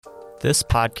This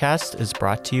podcast is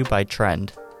brought to you by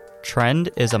Trend. Trend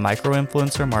is a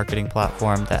micro-influencer marketing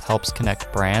platform that helps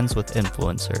connect brands with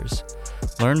influencers.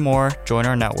 Learn more, join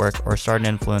our network, or start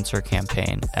an influencer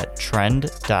campaign at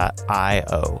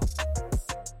trend.io.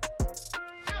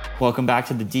 Welcome back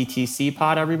to the DTC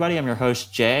Pod, everybody. I'm your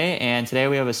host, Jay, and today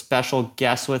we have a special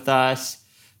guest with us,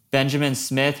 Benjamin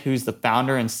Smith, who's the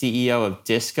founder and CEO of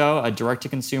Disco, a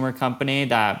direct-to-consumer company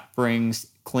that brings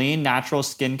clean, natural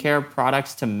skincare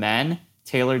products to men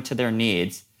tailored to their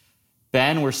needs.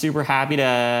 Ben, we're super happy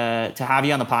to have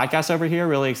you on the podcast over here.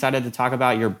 Really excited to talk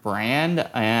about your brand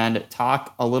and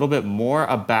talk a little bit more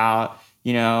about,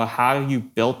 how you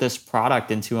built this product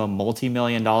into a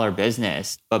multi-million-dollar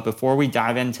business. But before we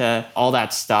dive into all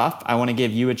that stuff, I want to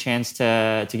give you a chance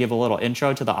to give a little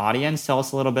intro to the audience. Tell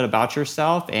us a little bit about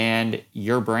yourself and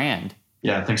your brand.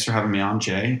 Yeah, thanks for having me on,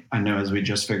 Jay. I know as we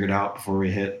just figured out before we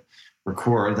hit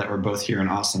record that we're both here in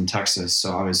Austin, Texas.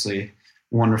 So obviously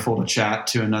wonderful to chat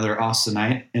to another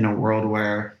Austinite in a world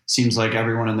where it seems like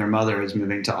everyone and their mother is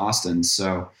moving to Austin.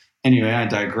 So anyway, I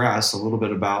digress a little bit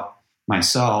about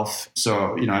myself.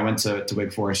 So, I went to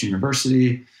Wake Forest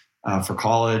University for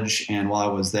college. And while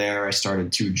I was there, I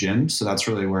started 2 gyms. So that's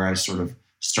really where I sort of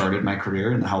started my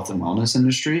career in the health and wellness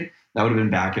industry. That would have been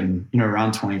back in,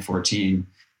 around 2014.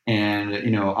 And,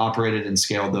 operated and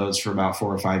scaled those for about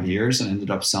 4 or 5 years and ended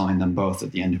up selling them both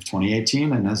at the end of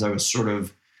 2018. And as I was sort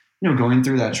of, going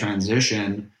through that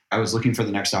transition, I was looking for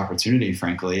the next opportunity,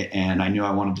 frankly, and I knew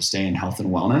I wanted to stay in health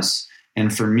and wellness.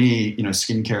 And for me,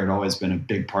 skincare had always been a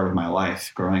big part of my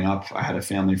life. Growing up, I had a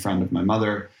family friend of my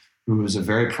mother who was a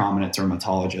very prominent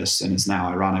dermatologist and is now,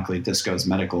 ironically, Disco's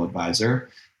medical advisor.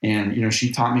 And,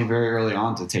 she taught me very early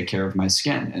on to take care of my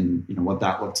skin. And, what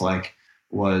that looked like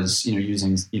was,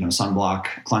 using, sunblock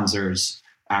cleansers,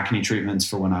 acne treatments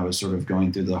for when I was sort of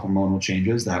going through the hormonal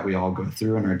changes that we all go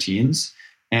through in our teens.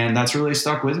 And that's really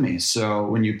stuck with me. So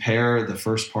when you pair the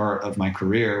first part of my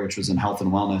career, which was in health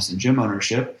and wellness and gym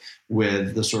ownership,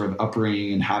 with the sort of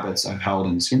upbringing and habits I've held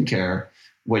in skincare,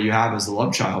 what you have is the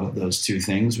love child of those 2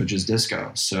 things, which is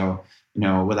Disco. So,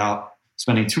 without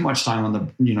spending too much time on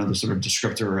the sort of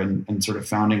descriptor and sort of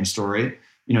founding story,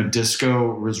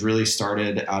 Disco was really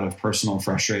started out of personal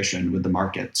frustration with the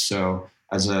market. So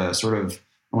as a sort of,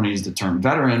 I want to use the term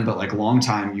veteran, but like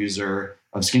longtime user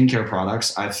of skincare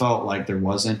products, I felt like there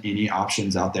wasn't any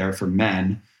options out there for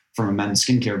men from a men's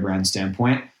skincare brand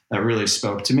standpoint that really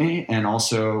spoke to me and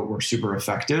also were super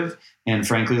effective. And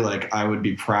frankly, like I would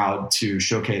be proud to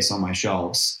showcase on my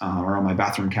shelves or on my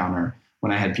bathroom counter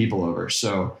when I had people over.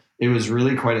 So it was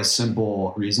really quite a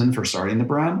simple reason for starting the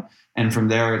brand. And from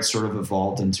there, it sort of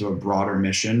evolved into a broader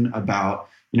mission about,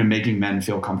 making men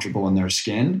feel comfortable in their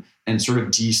skin and sort of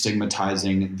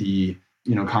destigmatizing the,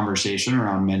 conversation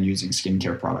around men using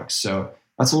skincare products. So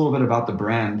that's a little bit about the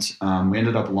brand. We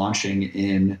ended up launching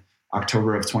in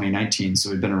October of 2019. So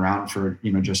we've been around for,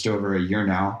 just over a year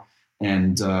now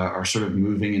and are sort of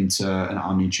moving into an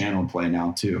omni-channel play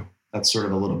now too. That's sort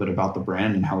of a little bit about the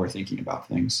brand and how we're thinking about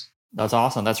things. That's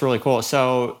awesome. That's really cool.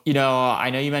 So, I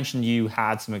know you mentioned you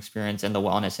had some experience in the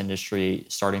wellness industry,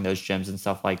 starting those gyms and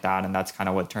stuff like that. And that's kind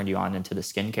of what turned you on into the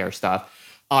skincare stuff.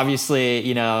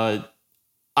 Obviously,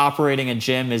 operating a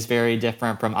gym is very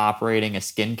different from operating a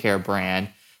skincare brand.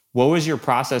 What was your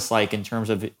process like in terms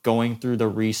of going through the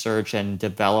research and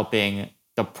developing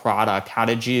the product? How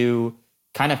did you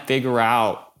kind of figure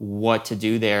out what to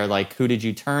do there? Like, who did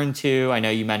you turn to? I know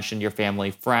you mentioned your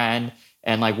family friend.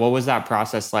 And like, what was that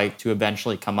process like to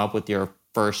eventually come up with your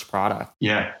first product?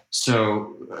 Yeah.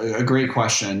 So a great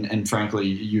question. And frankly,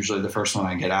 usually the first one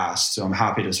I get asked. So I'm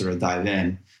happy to sort of dive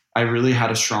in. I really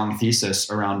had a strong thesis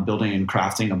around building and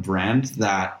crafting a brand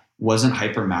that wasn't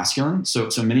hyper masculine. So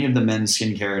many of the men's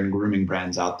skincare and grooming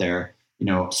brands out there,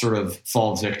 sort of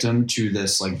fall victim to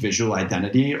this like visual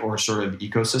identity or sort of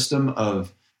ecosystem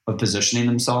of positioning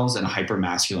themselves in a hyper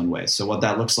masculine way. So what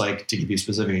that looks like, to give you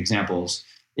specific examples,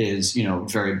 is,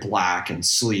 very black and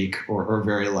sleek or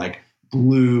very like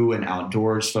blue and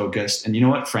outdoors focused. And you know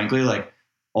what, frankly, like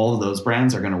all of those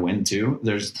brands are going to win too.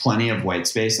 There's plenty of white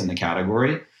space in the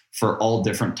category for all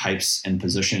different types and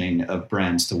positioning of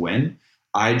brands to win.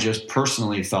 I just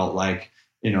personally felt like,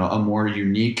 a more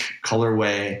unique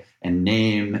colorway and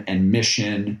name and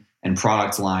mission and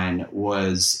product line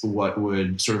was what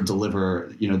would sort of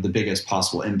deliver, the biggest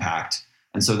possible impact.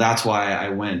 And so that's why I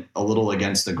went a little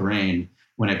against the grain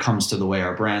when it comes to the way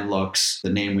our brand looks, the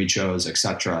name we chose, et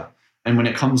cetera. And when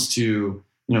it comes to,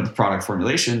 the product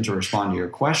formulation, to respond to your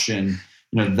question,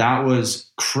 that was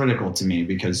critical to me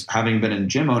because having been in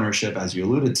gym ownership, as you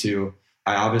alluded to,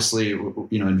 I obviously,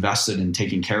 invested in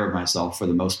taking care of myself for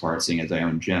the most part, seeing as I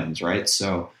own gyms, right?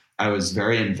 So I was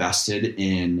very invested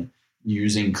in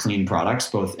using clean products,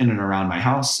 both in and around my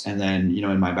house and then,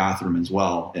 in my bathroom as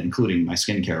well, including my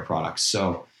skincare products.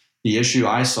 So the issue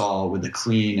I saw with the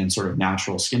clean and sort of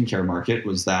natural skincare market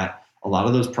was that a lot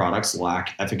of those products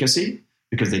lack efficacy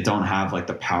because they don't have like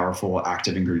the powerful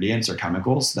active ingredients or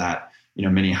chemicals that,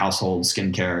 many household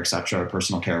skincare, et cetera,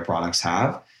 personal care products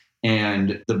have.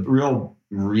 And the real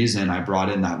reason I brought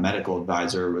in that medical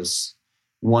advisor was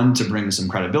one, to bring some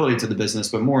credibility to the business,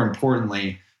 but more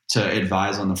importantly, to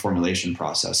advise on the formulation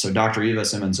process. So Dr. Eva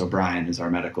Simmons O'Brien is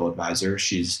our medical advisor.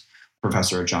 She's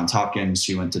professor at Johns Hopkins.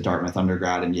 She went to Dartmouth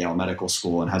undergrad and Yale Medical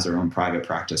School and has her own private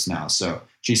practice now. So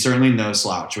she's certainly no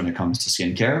slouch when it comes to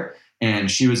skincare.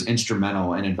 And she was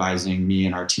instrumental in advising me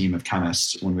and our team of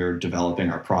chemists when we were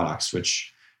developing our products,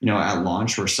 which, at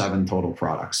launch were 7 total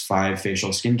products, 5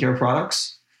 facial skincare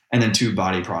products, and then 2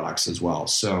 body products as well.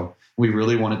 So we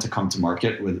really wanted to come to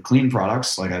market with clean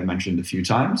products, like I've mentioned a few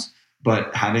times,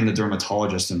 but having the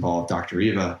dermatologist involved, Dr.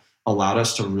 Eva, allowed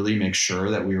us to really make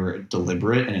sure that we were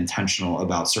deliberate and intentional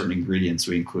about certain ingredients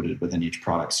we included within each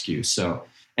product SKU. So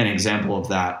an example of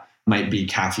that might be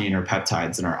caffeine or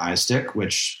peptides in our eye stick,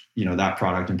 which, that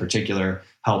product in particular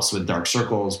helps with dark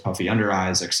circles, puffy under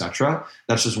eyes, etc.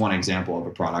 That's just one example of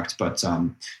a product. But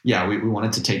we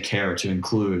wanted to take care to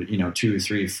include, 2,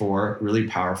 3, 4 really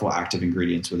powerful active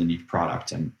ingredients within each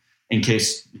product. And in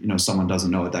case, someone doesn't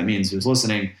know what that means who's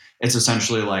listening, it's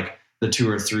essentially like the 2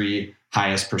 or 3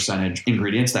 highest percentage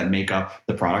ingredients that make up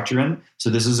the product you're in. So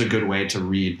this is a good way to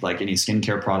read like any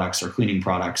skincare products or cleaning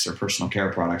products or personal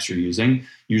care products you're using.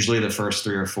 Usually the first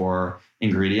 3 or 4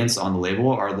 ingredients on the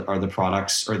label are the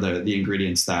products or the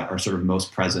ingredients that are sort of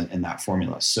most present in that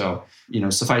formula. So,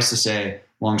 suffice to say,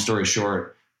 long story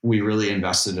short, we really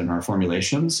invested in our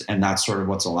formulations, and that's sort of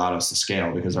what's allowed us to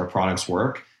scale because our products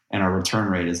work and our return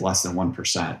rate is less than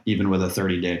 1%, even with a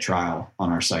 30-day trial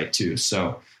on our site too.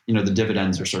 So, the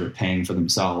dividends are sort of paying for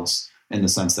themselves in the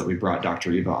sense that we brought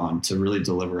Dr. Eva on to really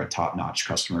deliver a top-notch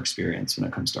customer experience when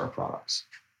it comes to our products.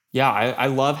 Yeah, I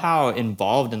love how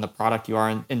involved in the product you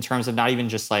are in terms of not even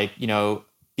just like,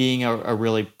 being a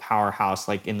really powerhouse,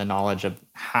 like in the knowledge of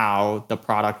how the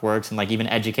product works and like even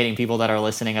educating people that are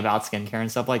listening about skincare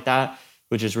and stuff like that,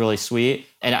 which is really sweet.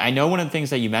 And I know one of the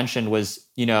things that you mentioned was,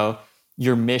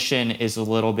 your mission is a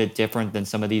little bit different than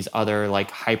some of these other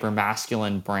like hyper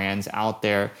masculine brands out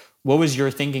there. What was your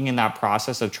thinking in that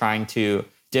process of trying to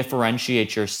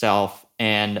differentiate yourself?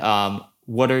 And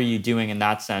what are you doing in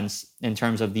that sense in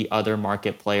terms of the other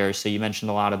market players? So you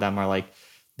mentioned a lot of them are like,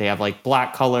 they have like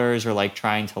black colors or like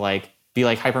trying to like be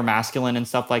like hyper masculine and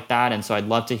stuff like that. And so I'd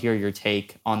love to hear your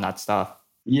take on that stuff.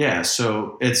 Yeah,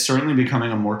 so it's certainly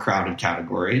becoming a more crowded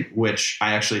category, which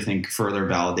I actually think further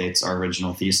validates our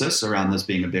original thesis around this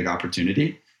being a big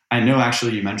opportunity. I know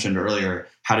actually you mentioned earlier,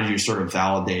 how did you sort of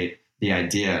validate the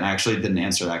idea? And I actually didn't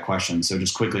answer that question. So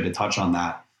just quickly to touch on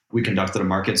that, we conducted a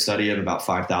market study of about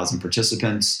 5,000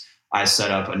 participants. I set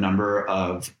up a number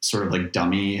of sort of like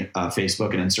dummy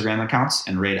Facebook and Instagram accounts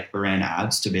and ran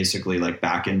ads to basically like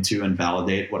back into and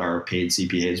validate what our paid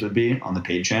CPAs would be on the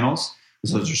paid channels.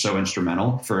 Because those are so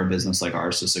instrumental for a business like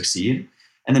ours to succeed.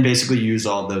 And then basically use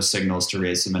all of those signals to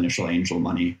raise some initial angel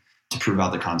money to prove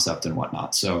out the concept and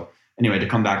whatnot. So anyway, to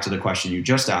come back to the question you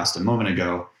just asked a moment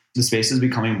ago, the space is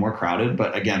becoming more crowded.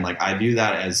 But again, like I view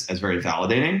that as very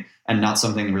validating and not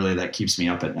something really that keeps me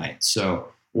up at night. So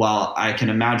while I can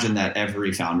imagine that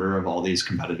every founder of all these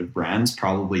competitive brands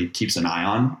probably keeps an eye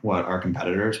on what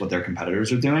their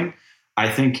competitors are doing, I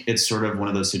think it's sort of one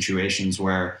of those situations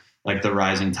where like the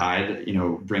rising tide,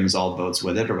 brings all boats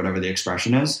with it or whatever the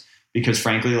expression is, because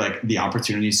frankly, like the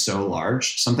opportunity is so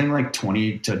large, something like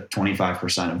 20 to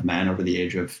 25% of men over the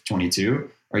age of 22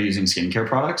 are using skincare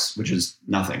products, which is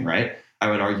nothing, right?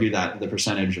 I would argue that the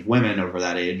percentage of women over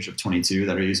that age of 22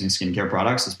 that are using skincare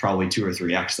products is probably 2 or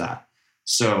 3x that.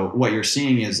 So what you're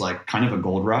seeing is like kind of a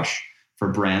gold rush for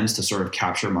brands to sort of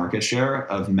capture market share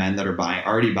of men that are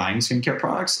already buying skincare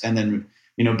products and then,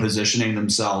 positioning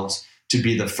themselves to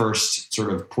be the first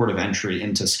sort of port of entry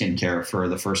into skincare for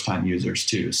the first time users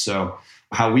too. So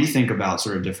how we think about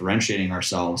sort of differentiating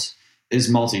ourselves is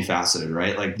multifaceted,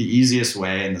 right? Like the easiest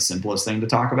way and the simplest thing to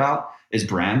talk about is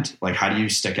brand. Like how do you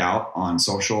stick out on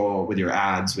social with your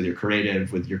ads, with your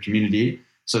creative, with your community?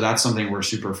 So that's something we're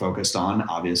super focused on,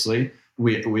 obviously.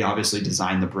 We obviously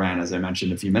designed the brand, as I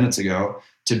mentioned a few minutes ago,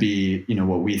 to be,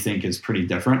 what we think is pretty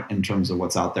different in terms of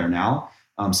what's out there now.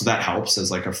 So that helps as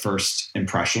like a first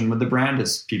impression with the brand,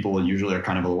 as people usually are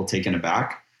kind of a little taken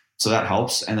aback. So that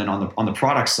helps. And then on the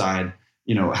product side,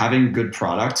 having good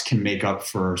product can make up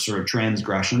for sort of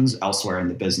transgressions elsewhere in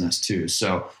the business too.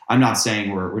 So I'm not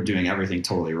saying we're doing everything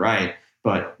totally right,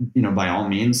 But, by all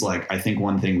means, like I think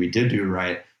one thing we did do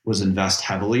right was invest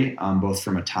heavily, both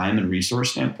from a time and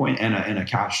resource standpoint and a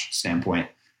cash standpoint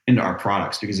into our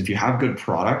products. Because if you have good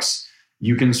products,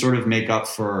 you can sort of make up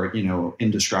for,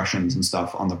 indiscretions and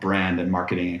stuff on the brand and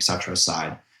marketing, et cetera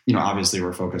side. Obviously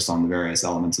we're focused on the various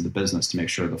elements of the business to make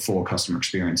sure the full customer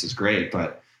experience is great.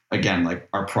 But again, like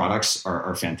our products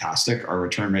are fantastic. Our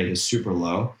return rate is super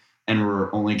low, and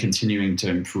we're only continuing to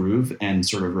improve and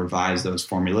sort of revise those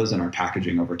formulas in our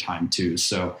packaging over time too.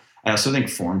 So I also think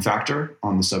form factor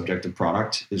on the subject of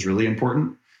product is really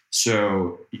important.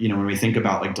 So, when we think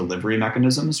about like delivery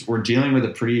mechanisms, we're dealing with a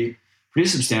pretty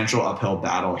substantial uphill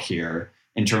battle here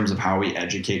in terms of how we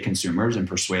educate consumers and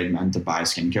persuade men to buy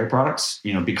skincare products,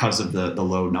 because of the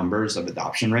low numbers of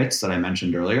adoption rates that I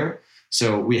mentioned earlier.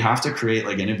 So we have to create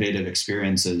like innovative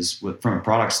experiences from a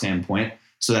product standpoint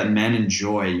so that men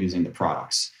enjoy using the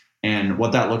products. And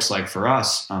what that looks like for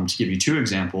us, to give you two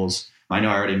examples, I know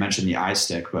I already mentioned the eye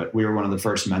stick, but we were one of the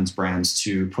first men's brands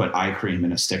to put eye cream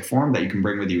in a stick form that you can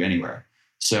bring with you anywhere.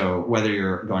 So whether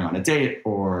you're going on a date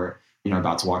or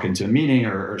about to walk into a meeting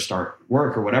or start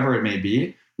work or whatever it may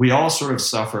be, we all sort of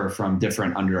suffer from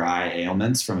different under eye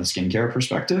ailments from a skincare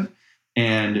perspective.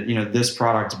 And, this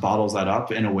product bottles that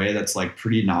up in a way that's like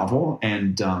pretty novel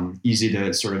and easy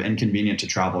to sort of inconvenient to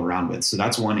travel around with. So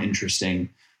that's one interesting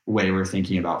way we're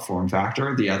thinking about form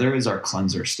factor. The other is our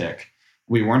cleanser stick.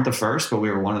 We weren't the first, but we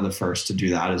were one of the first to do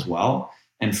that as well.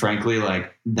 And frankly,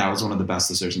 like that was one of the best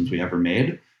decisions we ever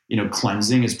made.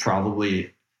 Cleansing is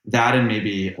probably that, and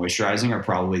maybe moisturizing are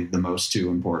probably the most two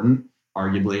important,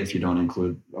 arguably, if you don't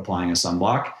include applying a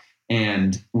sunblock.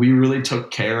 And we really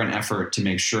took care and effort to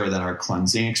make sure that our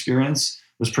cleansing experience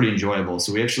was pretty enjoyable.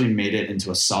 So we actually made it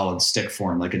into a solid stick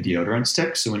form, like a deodorant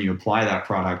stick. So when you apply that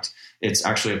product, it's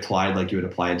actually applied like you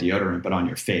would apply a deodorant, but on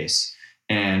your face.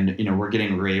 And, we're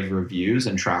getting rave reviews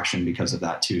and traction because of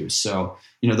that too. So,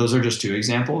 those are just two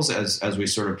examples as we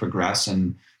sort of progress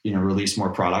and, release more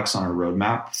products on our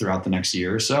roadmap throughout the next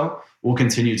year or so. We'll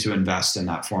continue to invest in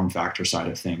that form factor side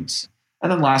of things.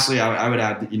 And then lastly, I would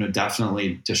add,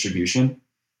 definitely distribution.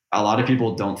 A lot of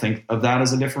people don't think of that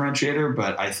as a differentiator,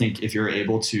 but I think if you're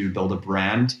able to build a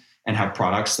brand and have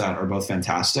products that are both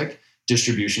fantastic,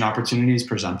 distribution opportunities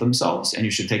present themselves, and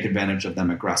you should take advantage of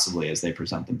them aggressively as they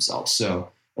present themselves.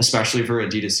 So especially for a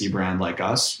D2C brand like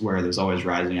us, where there's always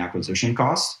rising acquisition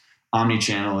costs,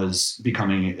 omnichannel is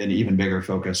becoming an even bigger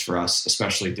focus for us,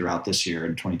 especially throughout this year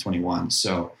in 2021.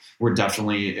 So we're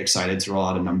definitely excited to roll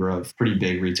out a number of pretty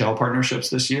big retail partnerships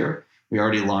this year. We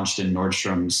already launched in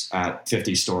Nordstrom's at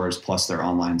 50 stores plus their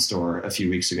online store a few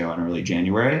weeks ago in early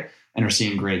January, and are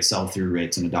seeing great sell-through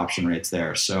rates and adoption rates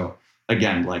there. So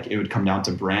again, like it would come down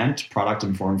to brand, product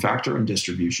and form factor, and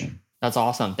distribution. That's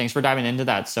awesome. Thanks for diving into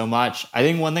that so much. I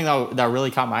think one thing that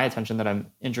really caught my attention that I'm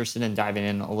interested in diving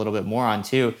in a little bit more on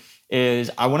too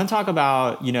is I want to talk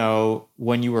about,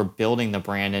 when you were building the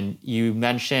brand, and you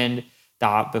mentioned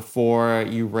that before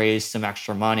you raised some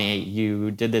extra money,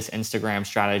 you did this Instagram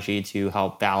strategy to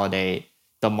help validate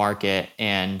the market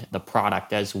and the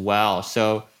product as well.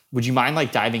 So would you mind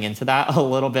like diving into that a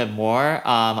little bit more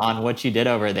on what you did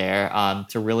over there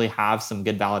to really have some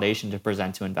good validation to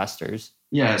present to investors?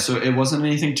 Yeah, so it wasn't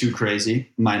anything too crazy.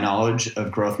 My knowledge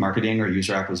of growth marketing or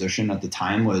user acquisition at the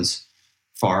time was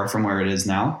far from where it is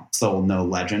now. Still no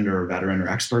legend or veteran or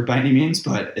expert by any means,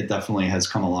 but it definitely has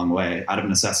come a long way out of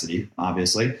necessity,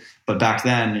 obviously. But back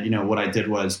then, what I did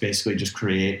was basically just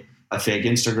create a fake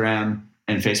Instagram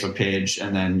and Facebook page,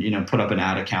 and then, put up an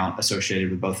ad account associated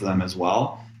with both of them as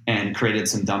well, and created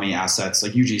some dummy assets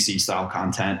like UGC style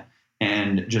content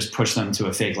and just push them to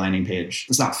a fake landing page.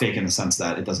 It's not fake in the sense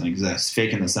that it doesn't exist,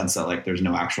 fake in the sense that like there's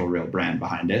no actual real brand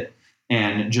behind it,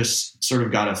 and just sort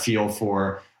of got a feel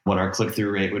for what our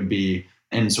click-through rate would be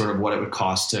and sort of what it would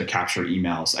cost to capture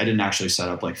emails. I didn't actually set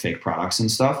up like fake products and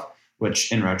stuff,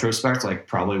 which in retrospect, like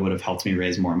probably would have helped me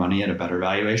raise more money at a better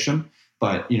valuation.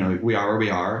 But, we are where we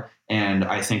are. And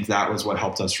I think that was what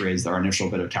helped us raise our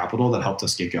initial bit of capital that helped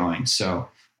us get going. So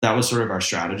that was sort of our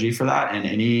strategy for that. And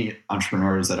any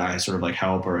entrepreneurs that I sort of like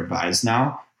help or advise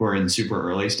now who are in super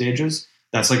early stages,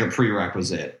 that's like a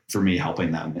prerequisite for me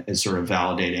helping them, is sort of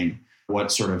validating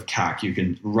what sort of CAC you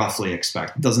can roughly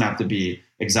expect. It doesn't have to be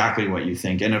exactly what you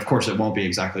think. And of course, it won't be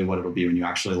exactly what it'll be when you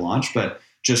actually launch, but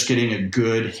just getting a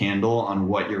good handle on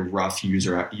what your rough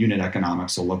user unit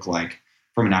economics will look like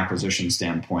from an acquisition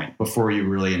standpoint before you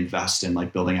really invest in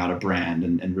like building out a brand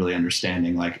and really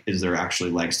understanding like, is there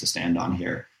actually legs to stand on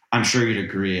here? I'm sure you'd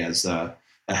agree as a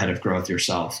head of growth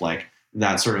yourself, like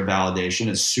that sort of validation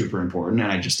is super important.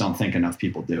 And I just don't think enough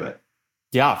people do it.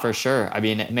 Yeah, for sure. I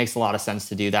mean, it makes a lot of sense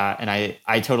to do that. And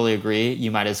I totally agree.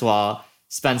 You might as well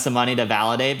spend some money to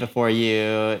validate before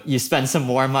you spend some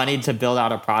more money to build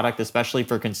out a product, especially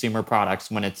for consumer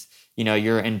products when it's,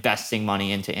 you're investing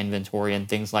money into inventory and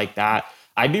things like that.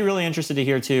 I'd be really interested to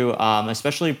hear too,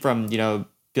 especially from,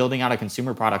 building out a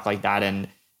consumer product like that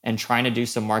and trying to do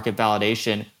some market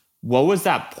validation. What was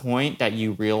that point that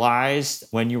you realized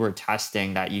when you were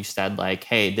testing that you said like,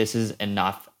 hey, this is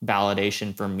enough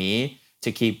validation for me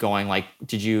to keep going? Like,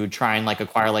 did you try and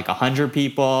acquire 100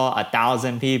 people,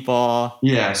 1,000 people?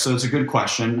 Yeah, so it's a good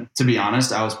question. To be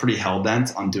honest, I was pretty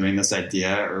hell-bent on doing this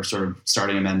idea or sort of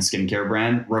starting a men's skincare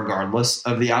brand, regardless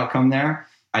of the outcome there.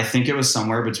 I think it was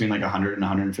somewhere between 100 and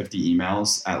 150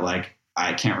 emails at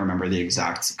I can't remember the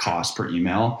exact cost per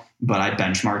email, but I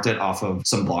benchmarked it off of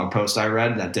some blog post I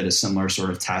read that did a similar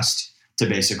sort of test to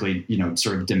basically,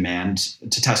 sort of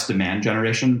test demand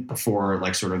generation before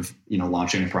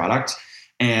launching a product.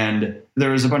 And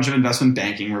there was a bunch of investment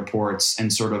banking reports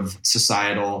and sort of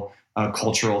societal,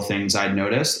 cultural things I'd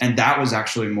noticed. And that was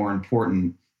actually more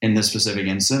important in this specific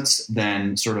instance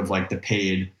than sort of the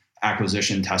paid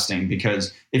acquisition testing.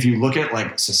 Because if you look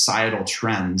at societal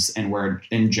trends and where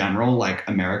in general,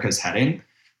 America's heading,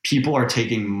 people are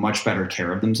taking much better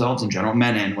care of themselves in general,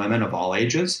 men and women of all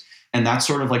ages. And that's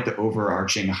sort of the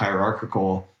overarching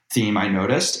hierarchical theme I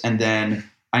noticed. And then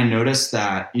I noticed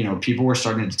that, people were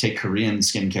starting to take Korean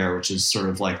skincare, which is sort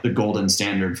of the golden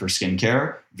standard for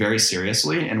skincare, very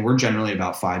seriously. And we're generally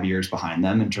about 5 years behind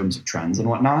them in terms of trends and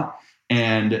whatnot.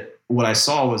 And what I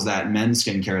saw was that men's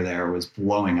skincare there was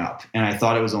blowing up. And I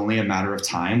thought it was only a matter of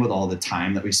time with all the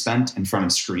time that we spent in front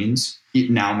of screens,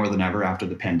 now more than ever after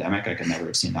the pandemic. I could never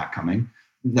have seen that coming,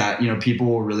 that, people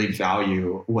will really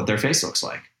value what their face looks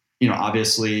like.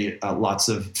 Obviously, lots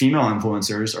of female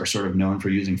influencers are sort of known for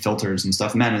using filters and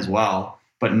stuff, men as well.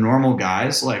 But normal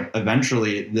guys,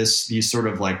 eventually these sort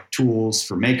of tools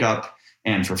for makeup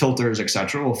and for filters, et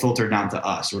cetera, will filter down to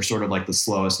us. We're sort of the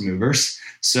slowest movers.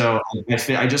 So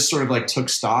I just sort of took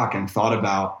stock and thought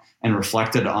about and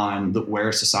reflected on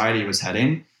where society was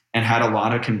heading and had a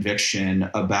lot of conviction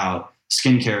about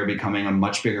skincare becoming a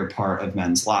much bigger part of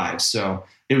men's lives. So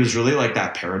it was really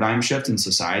that paradigm shift in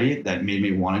society that made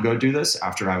me want to go do this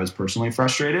after I was personally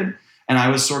frustrated. And I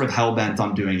was sort of hell-bent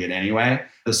on doing it anyway.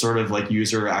 The sort of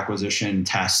user acquisition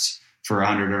test for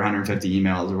 100 or 150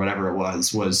 emails or whatever it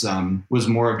was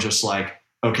more of just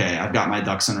okay, I've got my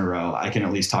ducks in a row. I can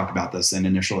at least talk about this in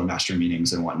initial investor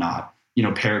meetings and whatnot,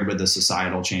 paired with the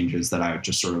societal changes that I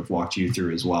just sort of walked you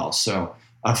through as well. So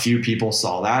a few people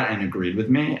saw that and agreed with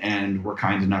me and were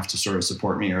kind enough to sort of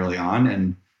support me early on.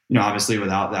 And, obviously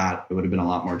without that, it would have been a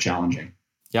lot more challenging.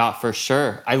 Yeah, for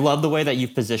sure. I love the way that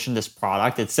you've positioned this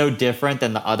product. It's so different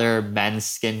than the other men's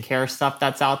skincare stuff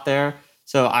that's out there.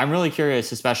 So I'm really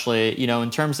curious, especially, in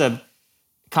terms of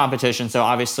competition. So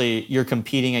obviously you're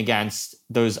competing against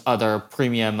those other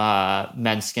premium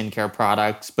men's skincare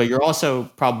products, but you're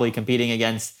also probably competing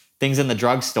against things in the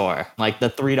drugstore, like the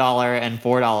 $3 and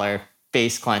 $4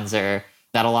 face cleanser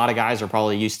that a lot of guys are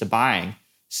probably used to buying.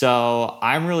 So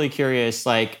I'm really curious,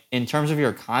 in terms of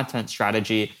your content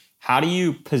strategy, how do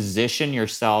you position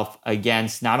yourself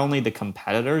against not only the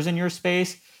competitors in your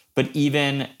space, but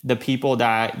even the people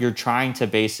that you're trying to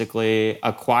basically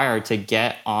acquire to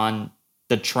get on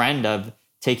the trend of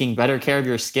taking better care of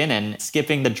your skin and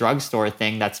skipping the drugstore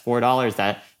thing that's $4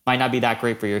 that might not be that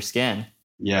great for your skin?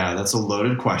 Yeah, that's a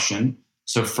loaded question.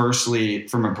 So firstly,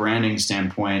 from a branding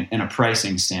standpoint and a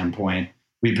pricing standpoint,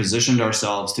 we positioned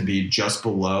ourselves to be just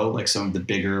below some of the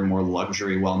bigger, more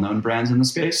luxury, well-known brands in the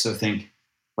space. So think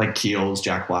Kiehl's,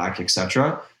 Jack Black, et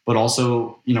cetera, but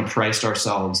also, priced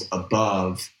ourselves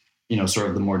above, sort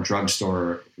of the more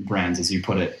drugstore brands, as you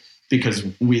put it, because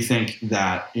we think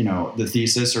that, the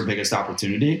thesis or biggest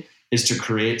opportunity is to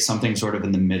create something sort of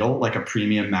in the middle, like a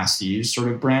premium masstige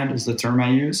sort of brand is the term I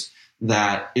use,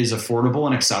 that is affordable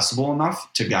and accessible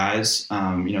enough to guys,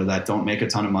 that don't make a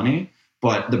ton of money.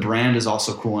 But the brand is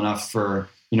also cool enough for,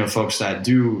 folks that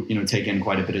do, take in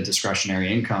quite a bit of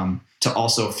discretionary income to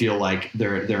also feel like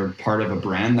they're part of a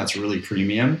brand that's really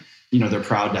premium, they're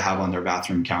proud to have on their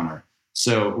bathroom counter.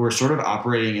 So we're sort of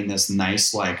operating in this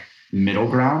nice, middle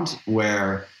ground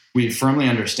where we firmly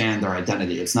understand our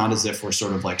identity. It's not as if we're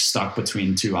sort of stuck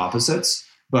between two opposites,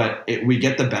 but we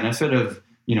get the benefit of,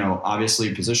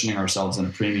 obviously positioning ourselves in a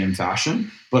premium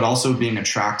fashion, but also being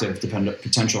attractive to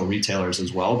potential retailers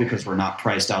as well, because we're not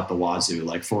priced out the wazoo,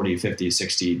 $40,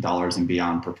 $50, $60 and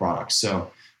beyond per product.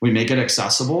 So we make it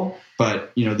accessible,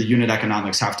 but, the unit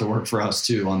economics have to work for us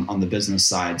too on the business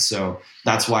side. So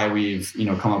that's why we've,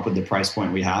 come up with the price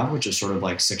point we have, which is sort of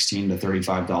 $16 to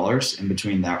 $35 in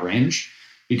between that range,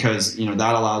 because,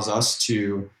 that allows us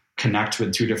to connect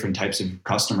with two different types of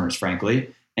customers,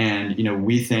 frankly. And,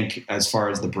 we think as far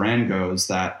as the brand goes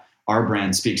that our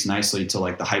brand speaks nicely to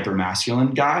like the hyper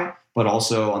masculine guy, but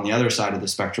also on the other side of the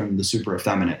spectrum, the super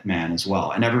effeminate man as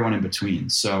well, and everyone in between.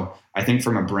 So I think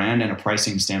from a brand and a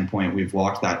pricing standpoint, we've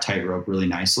walked that tightrope really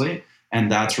nicely. And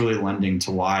that's really lending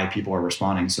to why people are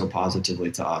responding so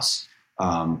positively to us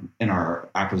in our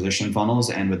acquisition funnels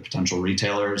and with potential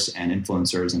retailers and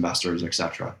influencers, investors,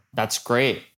 etc. That's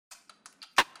great.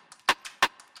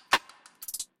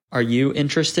 Are you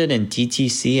interested in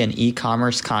DTC and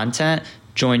e-commerce content?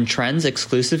 Join Trend's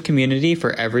exclusive community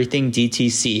for everything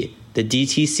DTC, the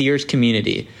DTCers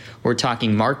community. We're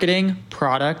talking marketing,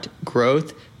 product,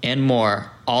 growth, and more,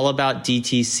 all about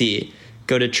DTC.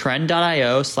 Go to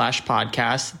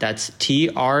trend.io/podcast. That's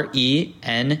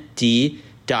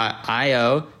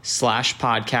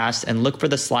trend.io/podcast and look for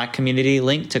the Slack community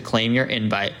link to claim your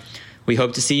invite. We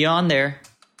hope to see you on there.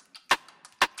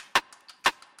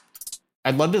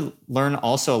 I'd love to learn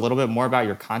also a little bit more about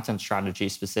your content strategy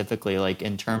specifically, like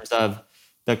in terms of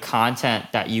the content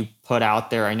that you put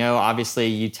out there. I know obviously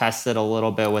you tested a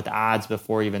little bit with ads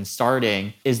before even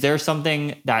starting. Is there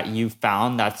something that you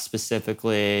found that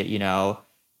specifically,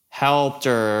 helped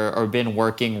or been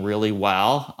working really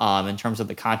well in terms of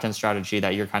the content strategy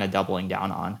that you're kind of doubling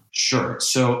down on? Sure.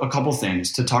 So a couple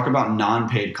things to talk about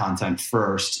non-paid content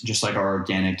first, just like our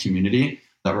organic community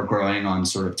that we're growing on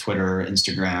sort of Twitter,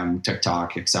 Instagram,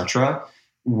 TikTok, etc.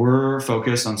 We're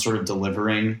focused on sort of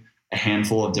delivering a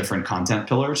handful of different content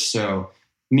pillars. So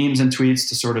memes and tweets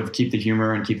to sort of keep the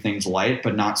humor and keep things light,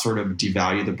 but not sort of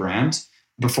devalue the brand.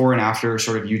 Before and after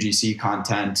sort of UGC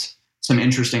content, some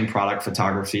interesting product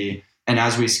photography. And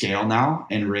as we scale now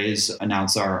and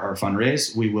announce our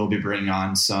fundraise, we will be bringing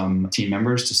on some team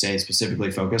members to stay specifically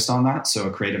focused on that. So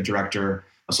a creative director,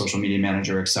 a social media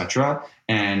manager, etc.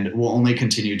 And we'll only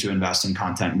continue to invest in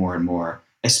content more and more,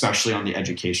 especially on the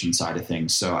education side of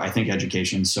things. So I think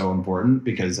education is so important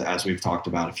because, as we've talked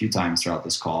about a few times throughout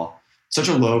this call, such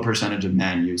a low percentage of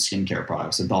men use skincare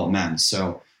products, adult men.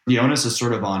 So the onus is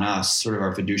sort of on us, sort of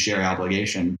our fiduciary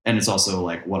obligation. And it's also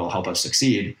like what'll help us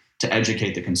succeed to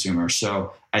educate the consumer.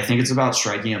 So I think it's about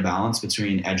striking a balance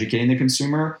between educating the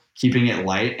consumer, keeping it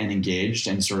light and engaged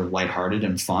and sort of lighthearted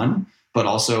and fun, but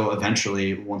also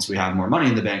eventually, once we have more money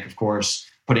in the bank, of course,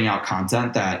 putting out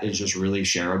content that is just really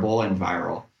shareable and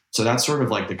viral. So that's sort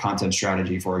of like the content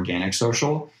strategy for organic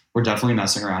social. We're definitely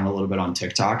messing around a little bit on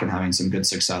TikTok and having some good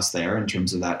success there in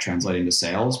terms of that translating to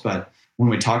sales. But when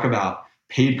we talk about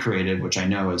paid creative, which I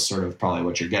know is sort of probably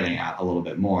what you're getting at a little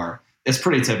bit more, it's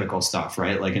pretty typical stuff,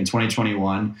 right? Like in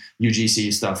 2021,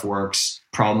 UGC stuff works,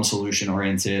 problem solution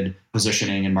oriented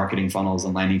positioning and marketing funnels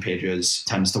and landing pages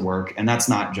tends to work. And that's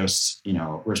not just,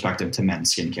 respective to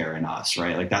men's skincare and us,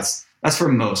 right? Like that's for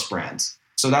most brands.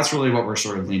 So that's really what we're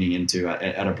sort of leaning into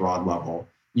at a broad level.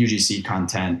 UGC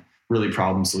content, really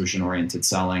problem solution oriented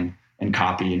selling and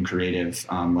copy and creative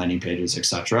landing pages,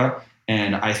 etc.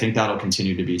 And I think that'll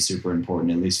continue to be super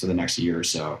important, at least for the next year or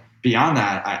so. Beyond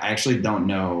that, I actually don't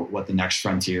know what the next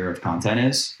frontier of content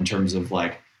is in terms of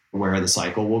like where the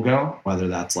cycle will go, whether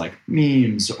that's like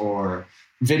memes or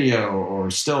video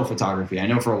or still photography. I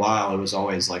know for a while it was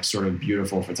always like sort of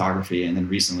beautiful photography. And then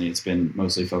recently it's been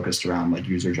mostly focused around like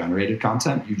user generated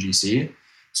content, UGC.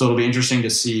 So it'll be interesting to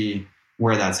see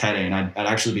where that's heading. And I'd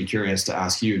actually be curious to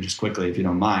ask you just quickly, if you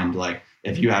don't mind, like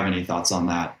if you have any thoughts on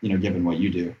that, given what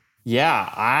you do.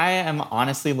 Yeah, I am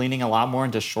honestly leaning a lot more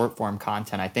into short form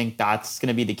content. I think that's going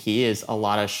to be the key, is a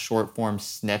lot of short form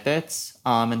snippets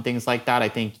and things like that. I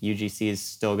think UGC is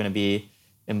still going to be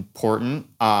important.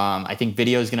 I think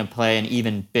video is going to play an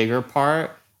even bigger part,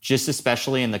 just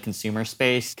especially in the consumer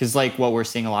space. Because like what we're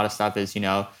seeing a lot of stuff is,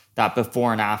 that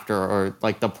before and after, or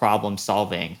like the problem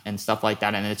solving and stuff like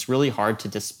that. And it's really hard to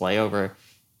display over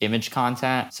image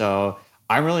content. So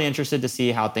I'm really interested to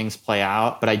see how things play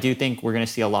out, but I do think we're going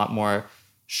to see a lot more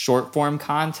short form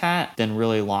content than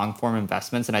really long form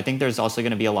investments. And I think there's also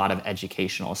going to be a lot of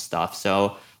educational stuff.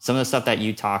 So some of the stuff that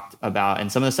you talked about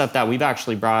and some of the stuff that we've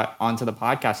actually brought onto the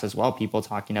podcast as well, people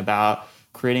talking about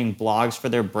creating blogs for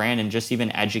their brand and just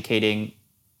even educating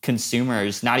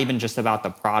consumers, not even just about the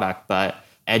product, but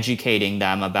educating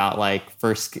them about like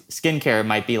for skincare, it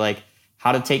might be like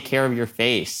how to take care of your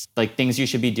face, like things you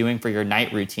should be doing for your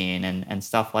night routine and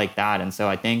stuff like that. And so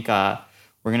I think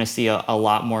we're going to see a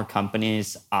lot more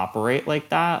companies operate like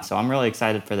that. So I'm really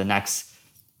excited for the next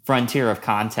frontier of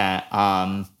content.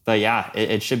 But yeah,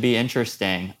 it should be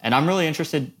interesting. And I'm really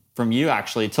interested from you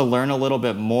actually to learn a little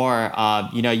bit more.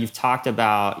 You've talked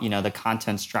about, the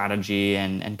content strategy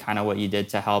and kind of what you did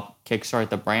to help kickstart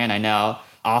the brand. I know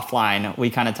offline, we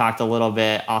kind of talked a little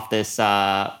bit off this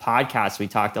podcast. We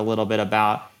talked a little bit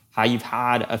about how you've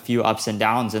had a few ups and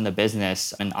downs in the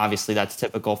business. And obviously that's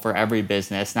typical for every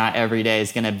business. Not every day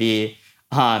is going to be,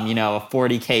 a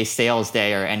 40K sales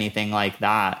day or anything like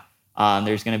that.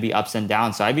 There's going to be ups and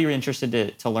downs. So I'd be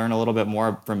interested to learn a little bit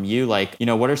more from you. Like,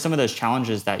 what are some of those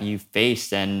challenges that you've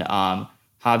faced, and how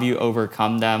have you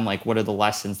overcome them? Like, what are the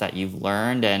lessons that you've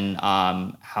learned, and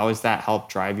how has that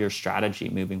helped drive your strategy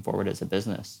moving forward as a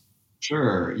business?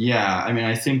 Sure. Yeah. I mean,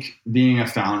 I think being a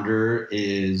founder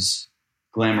is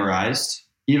glamorized,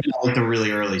 even at like the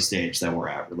really early stage that we're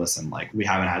at. Listen, like we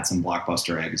haven't had some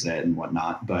blockbuster exit and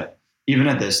whatnot, but even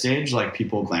at this stage, like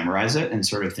people glamorize it and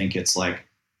sort of think it's like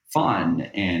fun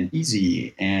and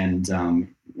easy and,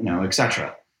 et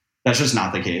cetera. That's just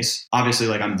not the case. Obviously,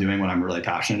 like I'm doing what I'm really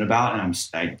passionate about, and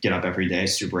I get up every day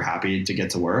super happy to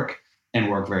get to work and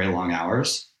work very long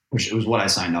hours, which was what I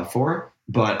signed up for.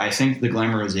 But I think the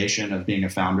glamorization of being a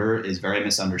founder is very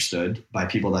misunderstood by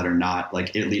people that are not,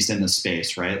 like, at least in the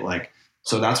space, right? Like,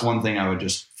 so that's one thing I would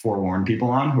just forewarn people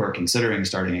on who are considering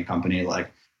starting a company.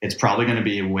 Like, it's probably going to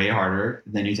be way harder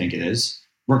than you think it is,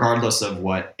 regardless of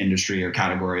what industry or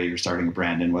category you're starting a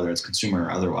brand in, whether it's consumer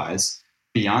or otherwise.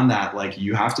 Beyond that, like,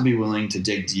 you have to be willing to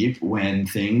dig deep when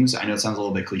things, I know it sounds a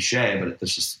little bit cliche, but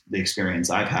it's just the experience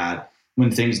I've had,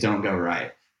 when things don't go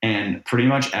right. And pretty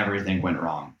much everything went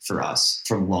wrong for us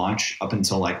from launch up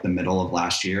until like the middle of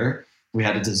last year. We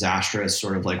had a disastrous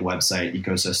sort of like website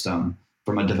ecosystem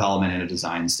from a development and a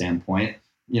design standpoint.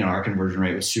 Our conversion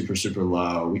rate was super, super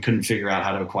low. We couldn't figure out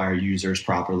how to acquire users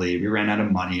properly. We ran out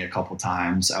of money a couple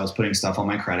times. I was putting stuff on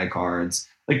my credit cards,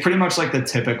 like pretty much like the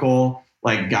typical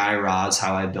like Guy Raz,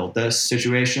 how I built this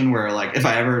situation, where like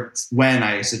when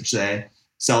I should say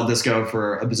sell Disco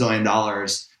for $1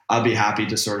 bazillion, I'll be happy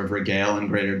to sort of regale in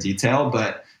greater detail.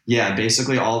 But yeah,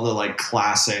 basically all the like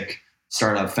classic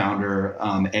startup founder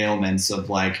ailments of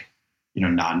like,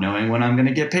 not knowing when I'm going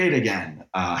to get paid again,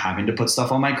 having to put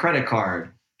stuff on my credit card,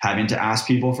 having to ask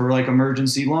people for like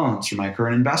emergency loans from my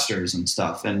current investors and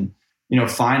stuff. And,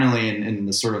 finally in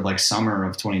the sort of like summer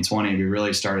of 2020, we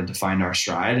really started to find our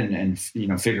stride and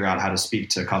figure out how to speak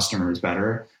to customers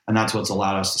better. And that's what's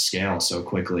allowed us to scale so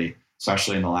quickly,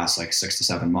 especially in the last like 6 to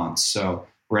 7 months. So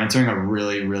we're entering a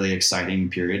really, really exciting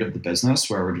period of the business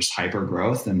where we're just hyper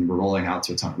growth and we're rolling out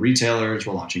to a ton of retailers.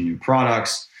 We're launching new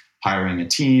products, hiring a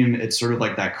team. It's sort of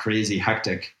like that crazy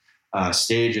hectic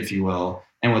stage, if you will.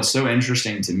 And what's so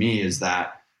interesting to me is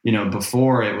that,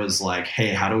 before it was like,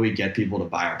 hey, how do we get people to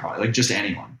buy our product? Like just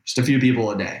anyone, just a few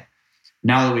people a day.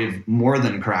 Now that we've more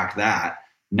than cracked that,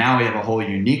 now we have a whole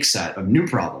unique set of new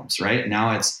problems, right?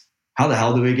 Now it's, how the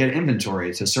hell do we get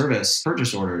inventory to service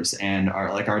purchase orders and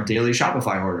our daily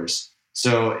Shopify orders?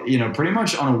 So, pretty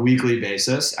much on a weekly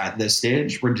basis at this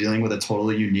stage, we're dealing with a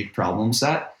totally unique problem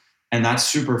set. And that's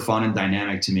super fun and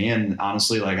dynamic to me. And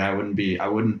honestly, like I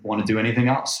wouldn't want to do anything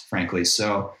else, frankly.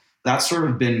 So that's sort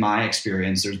of been my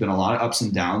experience. There's been a lot of ups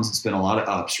and downs. It's been a lot of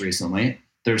ups recently.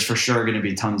 There's for sure going to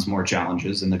be tons more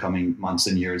challenges in the coming months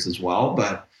and years as well.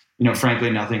 But,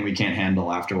 frankly, nothing we can't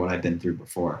handle after what I've been through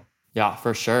before. Yeah,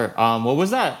 for sure. What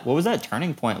was that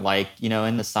turning point like?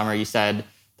 In the summer, you said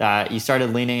that you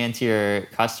started leaning into your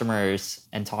customers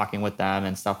and talking with them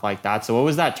and stuff like that. So what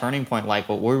was that turning point like?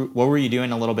 What were you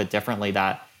doing a little bit differently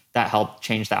that helped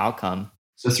change the outcome?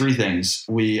 So 3 things.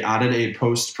 We added a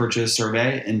post-purchase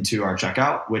survey into our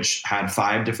checkout, which had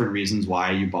 5 different reasons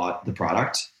why you bought the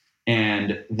product.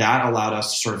 And that allowed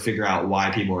us to sort of figure out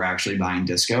why people were actually buying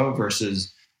Disco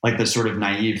versus like the sort of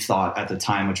naive thought at the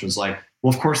time, which was like,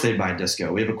 well, of course they buy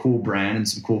Disco. We have a cool brand and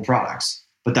some cool products.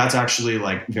 But that's actually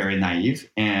like very naive.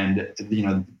 And,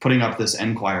 putting up this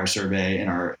Enquire survey in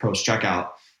our post-checkout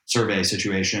survey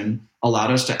situation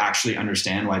allowed us to actually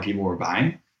understand why people were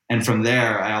buying. And from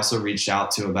there, I also reached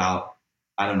out to about,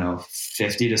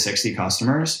 50 to 60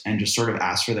 customers and just sort of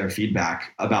asked for their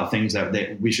feedback about things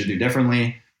that we should do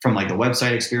differently, from like the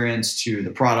website experience to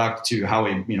the product to how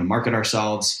we, market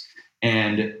ourselves.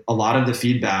 And a lot of the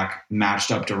feedback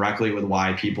matched up directly with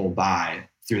why people buy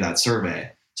through that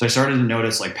survey. So I started to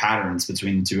notice like patterns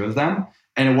between the 2 of them.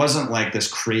 And it wasn't like this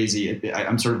crazy,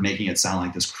 I'm sort of making it sound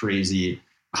like this crazy,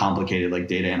 complicated like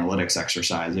data analytics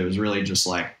exercise. It was really just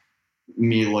like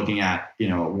me looking at,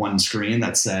 one screen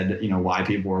that said, why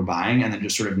people were buying, and then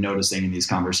just sort of noticing in these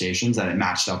conversations that it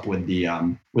matched up with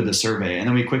the survey. And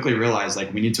then we quickly realized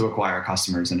like we need to acquire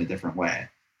customers in a different way.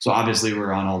 So obviously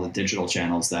we're on all the digital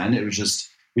channels then. It was just,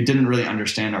 we didn't really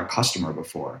understand our customer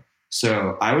before.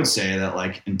 So I would say that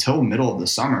like until middle of the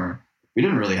summer, we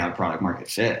didn't really have product market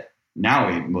fit. Now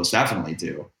we most definitely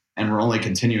do. And we're only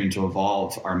continuing to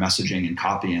evolve our messaging and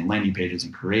copy and landing pages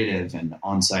and creative and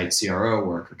on-site CRO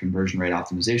work or conversion rate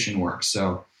optimization work.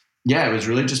 So yeah, it was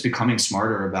really just becoming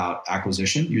smarter about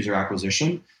acquisition, user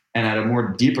acquisition, and at a more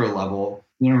deeper level,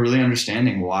 really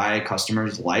understanding why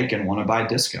customers like and want to buy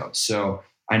Disco. So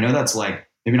I know that's like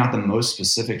maybe not the most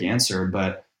specific answer,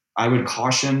 but I would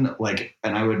caution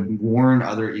and I would warn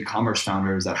other e-commerce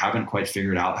founders that haven't quite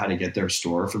figured out how to get their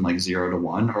store from like 0 to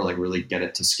 1 or like really get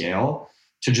it to scale,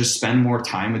 to just spend more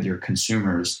time with your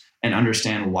consumers and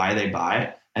understand why they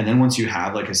buy. And then once you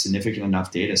have like a significant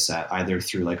enough data set, either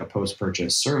through like a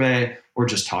post-purchase survey or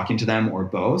just talking to them or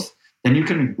both, then you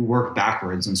can work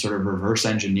backwards and sort of reverse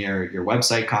engineer your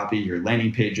website copy, your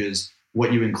landing pages,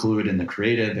 what you include in the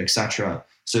creative, et cetera,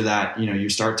 so that, you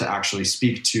start to actually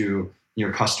speak to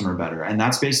your customer better. And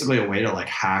that's basically a way to like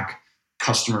hack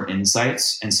customer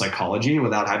insights and psychology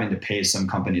without having to pay some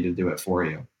company to do it for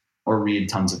you or read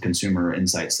tons of consumer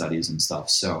insight studies and stuff.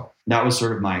 So that was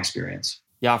sort of my experience.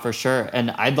 Yeah, for sure.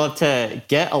 And I'd love to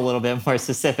get a little bit more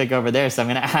specific over there. So I'm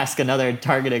going to ask another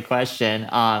targeted question.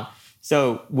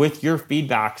 So with your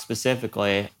feedback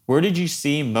specifically, where did you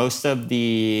see most of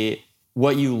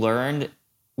what you learned?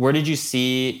 Where did you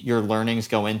see your learnings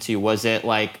go into? Was it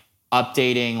like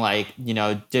updating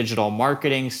digital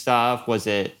marketing stuff? Was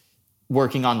it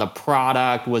working on the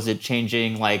product? Was it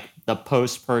changing like the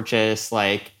post-purchase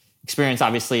experience?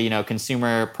 Obviously,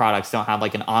 consumer products don't have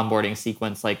like an onboarding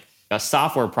sequence like a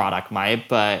software product might,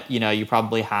 but you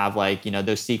probably have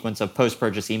those sequence of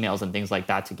post-purchase emails and things like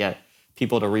that to get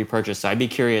people to repurchase. So I'd be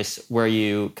curious where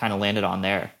you kind of landed on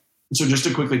there. So just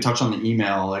to quickly touch on the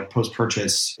email, like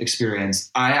post-purchase experience,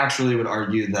 I actually would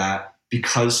argue that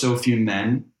because so few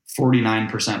men,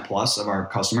 49% plus of our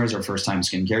customers are first-time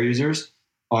skincare users,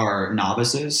 are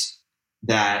novices,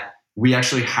 that we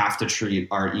actually have to treat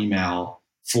our email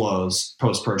flows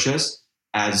post-purchase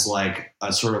as like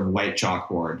a sort of white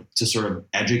chalkboard to sort of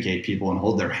educate people and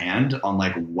hold their hand on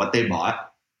like what they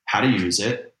bought, how to use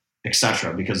it,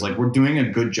 etc. Because like we're doing a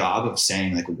good job of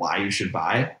saying like why you should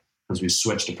buy, because we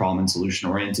switched to problem and solution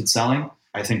oriented selling.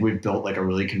 I think we've built like a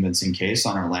really convincing case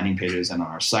on our landing pages and on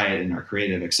our site and our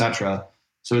creative, etc.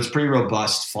 So it's a pretty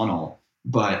robust funnel.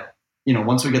 But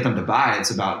once we get them to buy,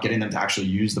 it's about getting them to actually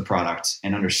use the product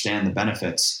and understand the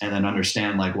benefits, and then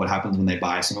understand like what happens when they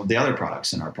buy some of the other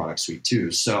products in our product suite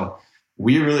too. So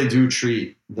we really do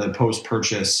treat the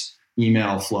post-purchase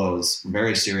email flows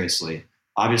very seriously.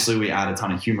 Obviously, we add a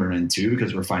ton of humor in too,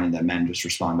 because we're finding that men just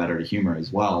respond better to humor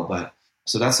as well. But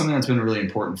so that's something that's been really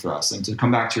important for us. And to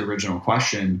come back to your original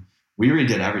question, we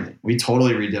redid everything. We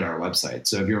totally redid our website.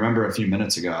 So if you remember a few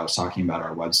minutes ago, I was talking about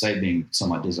our website being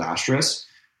somewhat disastrous.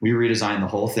 We redesigned the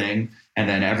whole thing. And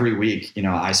then every week,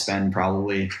 I spend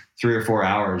probably 3 or 4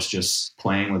 hours just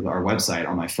playing with our website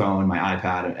on my phone, my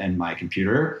iPad, and my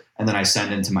computer. And then I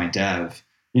send into my dev,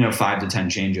 5 to 10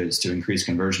 changes to increase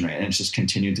conversion rate. And it's just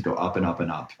continued to go up and up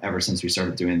and up ever since we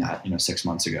started doing that, 6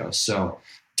 months ago. So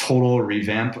total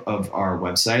revamp of our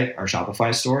website, our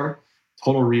Shopify store,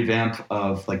 total revamp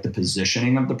of like the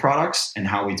positioning of the products and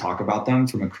how we talk about them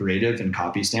from a creative and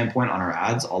copy standpoint on our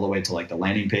ads, all the way to like the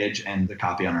landing page and the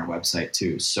copy on our website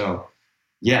too. So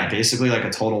yeah, basically like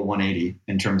a total 180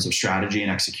 in terms of strategy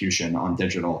and execution on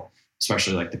digital,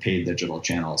 especially like the paid digital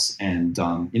channels. And,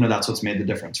 that's what's made the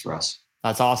difference for us.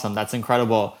 That's awesome. That's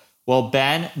incredible. Well,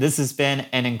 Ben, this has been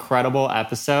an incredible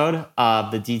episode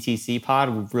of the DTC Pod.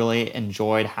 We've really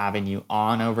enjoyed having you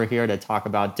on over here to talk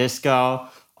about Disco,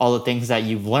 all the things that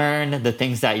you've learned, the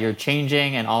things that you're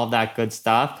changing, and all of that good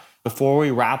stuff. Before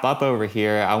we wrap up over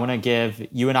here, I want to give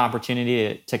you an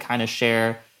opportunity to kind of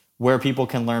share where people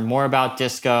can learn more about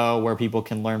Disco, where people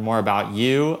can learn more about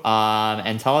you,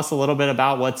 and tell us a little bit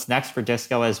about what's next for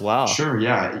Disco as well. Sure,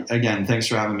 yeah. Again, thanks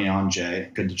for having me on,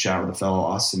 Jay. Good to chat with a fellow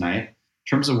Austinite.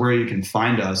 In terms of where you can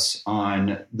find us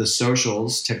on the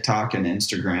socials, TikTok and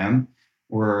Instagram,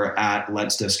 we're at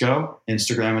Let's Disco.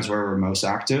 Instagram is where we're most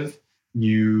active.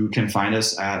 You can find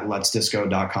us at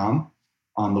letsdisco.com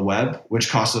on the web, which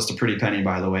cost us a pretty penny,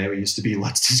 by the way. We used to be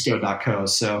letsdisco.co.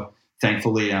 So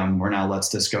thankfully, we're now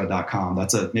letsdisco.com.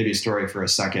 That's maybe a story for a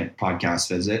second podcast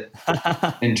visit.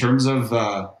 In terms of,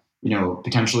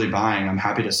 potentially buying, I'm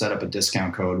happy to set up a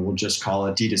discount code. We'll just call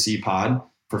it D2C Pod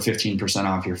for 15%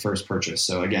 off your first purchase.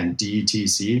 So again,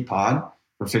 DTC Pod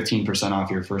for 15%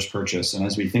 off your first purchase. And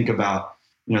as we think about,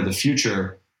 the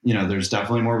future, there's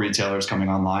definitely more retailers coming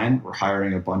online. We're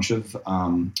hiring a bunch of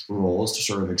roles to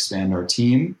sort of expand our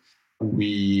team.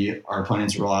 We are planning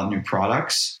to roll out new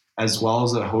products, as well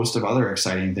as a host of other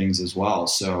exciting things as well.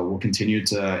 So we'll continue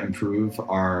to improve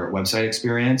our website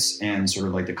experience and sort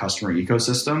of like the customer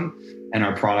ecosystem and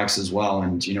our products as well.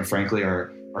 And, frankly,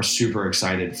 our are super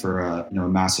excited for a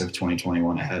massive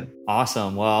 2021 ahead.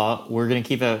 Awesome. Well, we're going to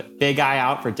keep a big eye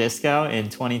out for Disco in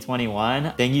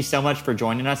 2021. Thank you so much for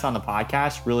joining us on the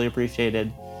podcast. Really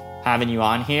appreciated having you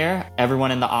on here.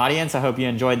 Everyone in the audience, I hope you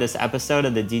enjoyed this episode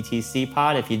of the DTC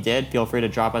Pod. If you did, feel free to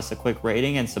drop us a quick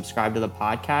rating and subscribe to the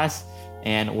podcast,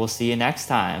 and we'll see you next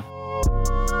time.